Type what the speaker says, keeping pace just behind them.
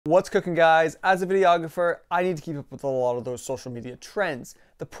What's cooking, guys? As a videographer, I need to keep up with a lot of those social media trends.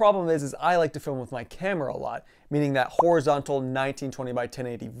 The problem is I like to film with my camera a lot, meaning that horizontal 1920 by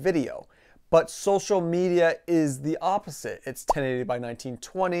 1080 video. But social media is the opposite. It's 1080 by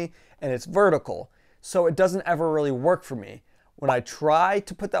 1920 and it's vertical. So it doesn't ever really work for me. When I try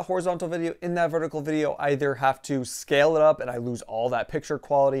to put that horizontal video in that vertical video, I either have to scale it up and I lose all that picture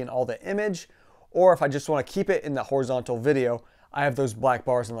quality and all the image, or if I just want to keep it in the horizontal video, I have those black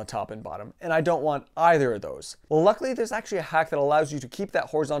bars on the top and bottom, and I don't want either of those. Well, luckily there's actually a hack that allows you to keep that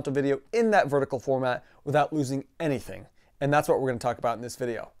horizontal video in that vertical format without losing anything. And that's what we're going to talk about in this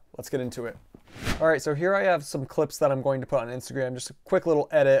video. Let's get into it. All right, so here I have some clips that I'm going to put on Instagram, just a quick little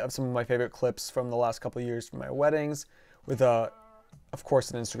edit of some of my favorite clips from the last couple of years from my weddings with, of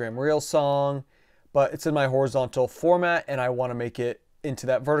course, an Instagram Reel song, but it's in my horizontal format and I want to make it into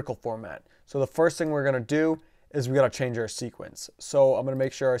that vertical format. So the first thing we're going to do is we got to change our sequence. So I'm going to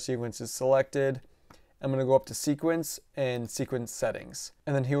make sure our sequence is selected. I'm going to go up to sequence and sequence settings.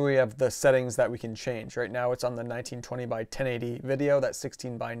 And then here we have the settings that we can change. Right now it's on the 1920 by 1080 video, that's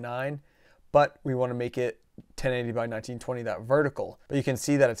 16 by 9, but we want to make it 1080 by 1920, that vertical. But you can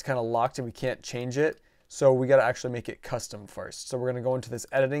see that it's kind of locked and we can't change it. So we got to actually make it custom first. So we're going to go into this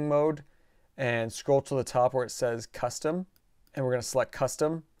editing mode and scroll to the top where it says custom, and we're going to select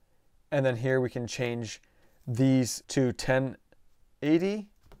custom. And then here we can change these to 1080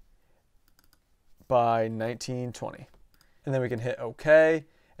 by 1920. And then we can hit OK.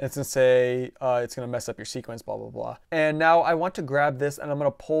 And it's going to say it's going to mess up your sequence, blah, blah, blah. And now I want to grab this and I'm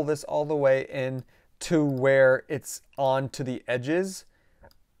going to pull this all the way in to where it's on to the edges,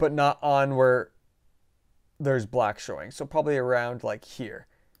 but not on where there's black showing. So probably around like here.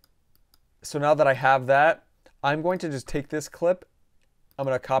 So now that I have that, I'm going to just take this clip. I'm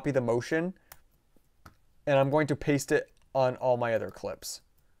going to copy the motion and I'm going to paste it on all my other clips.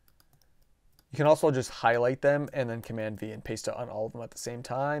 You can also just highlight them and then Command V and paste it on all of them at the same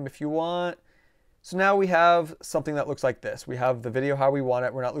time if you want. So now we have something that looks like this. We have the video how we want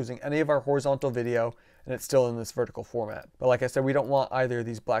it. We're not losing any of our horizontal video and it's still in this vertical format. But like I said, we don't want either of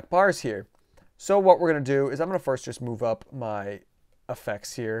these black bars here. So what we're going to do is I'm going to first just move up my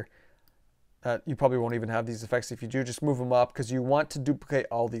effects here. You probably won't even have these effects. If you do, just move them up because you want to duplicate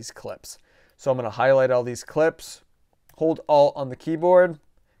all these clips. So I'm going to highlight all these clips, hold Alt on the keyboard,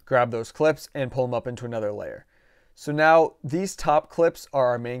 grab those clips and pull them up into another layer. So now these top clips are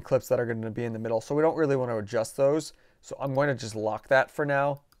our main clips that are going to be in the middle. So we don't really want to adjust those. So I'm going to just lock that for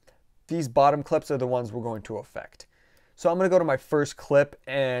now. These bottom clips are the ones we're going to affect. So I'm going to go to my first clip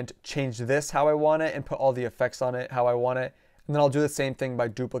and change this how I want it and put all the effects on it how I want it. And then I'll do the same thing by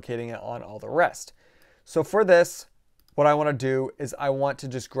duplicating it on all the rest. So for this, what I want to do is I want to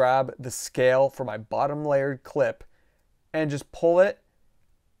just grab the scale for my bottom layered clip and just pull it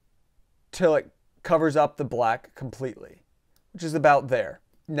till it covers up the black completely, which is about there.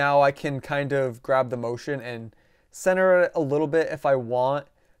 Now I can kind of grab the motion and center it a little bit if I want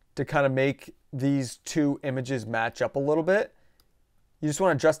to kind of make these two images match up a little bit. You just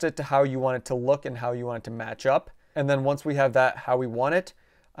want to adjust it to how you want it to look and how you want it to match up. And then once we have that how we want it,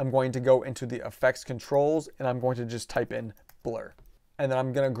 I'm going to go into the effects controls and I'm going to just type in blur. And then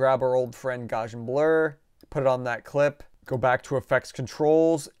I'm going to grab our old friend Gaussian blur, put it on that clip, go back to effects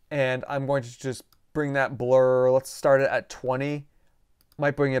controls, and I'm going to just bring that blur, let's start it at 20.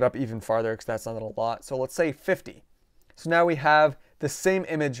 Might bring it up even farther because that's not a lot. So let's say 50. So now we have the same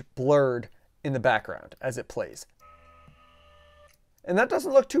image blurred in the background as it plays. And that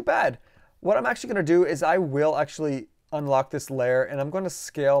doesn't look too bad. What I'm actually going to do is I will actually unlock this layer and I'm going to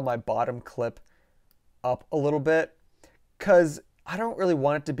scale my bottom clip up a little bit because I don't really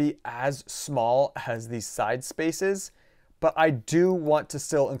want it to be as small as these side spaces, but I do want to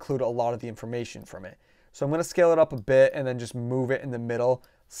still include a lot of the information from it. So I'm going to scale it up a bit and then just move it in the middle.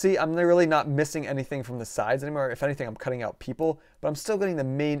 See, I'm really not missing anything from the sides anymore. If anything, I'm cutting out people, but I'm still getting the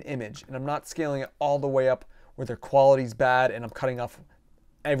main image and I'm not scaling it all the way up where their quality's bad and I'm cutting off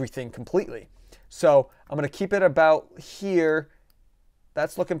everything completely. So I'm going to keep it about here.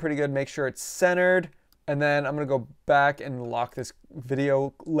 That's looking pretty good. Make sure it's centered. And then I'm going to go back and lock this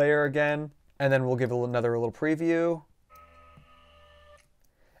video layer again. And then we'll give another little preview.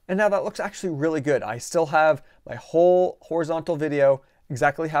 And now that looks actually really good. I still have my whole horizontal video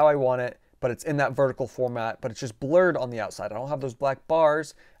exactly how I want it, but it's in that vertical format, but it's just blurred on the outside. I don't have those black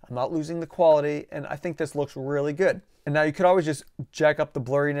bars. I'm not losing the quality. And I think this looks really good. And now you could always just jack up the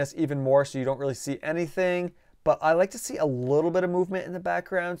blurriness even more so you don't really see anything. But I like to see a little bit of movement in the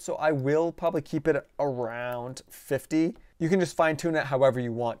background, so I will probably keep it around 50. You can just fine tune it however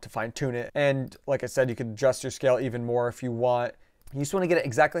you want to fine tune it. And like I said, you can adjust your scale even more if you want. You just want to get it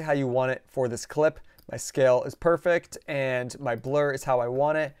exactly how you want it for this clip. My scale is perfect and my blur is how I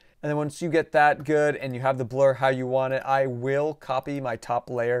want it. And then once you get that good and you have the blur how you want it, I will copy my top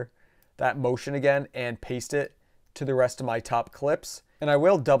layer, that motion again, and paste it to the rest of my top clips. And I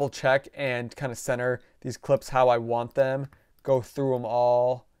will double check and kind of center these clips how I want them, go through them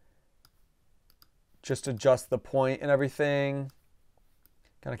all, just adjust the point and everything.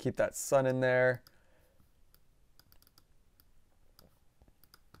 Kind of keep that sun in there.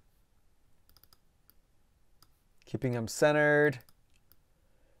 Keeping them centered.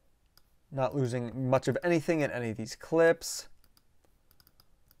 Not losing much of anything in any of these clips.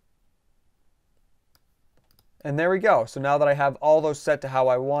 And there we go. So now that I have all those set to how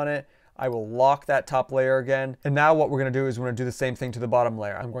I want it, I will lock that top layer again. And now what we're going to do is we're going to do the same thing to the bottom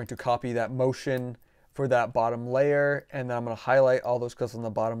layer. I'm going to copy that motion for that bottom layer, and then I'm going to highlight all those clips on the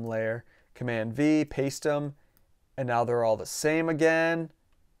bottom layer. Command V, paste them, and now they're all the same again.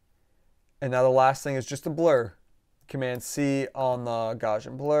 And now the last thing is just the blur. Command C on the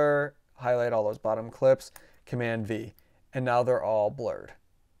Gaussian blur, highlight all those bottom clips, Command V, and now they're all blurred.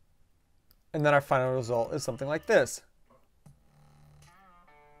 And then our final result is something like this.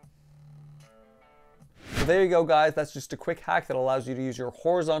 So there you go, guys. That's just a quick hack that allows you to use your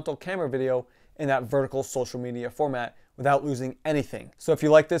horizontal camera video in that vertical social media format without losing anything. So if you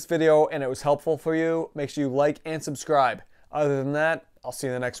like this video and it was helpful for you, make sure you like and subscribe. Other than that, I'll see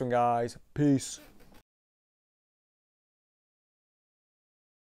you in the next one, guys. Peace.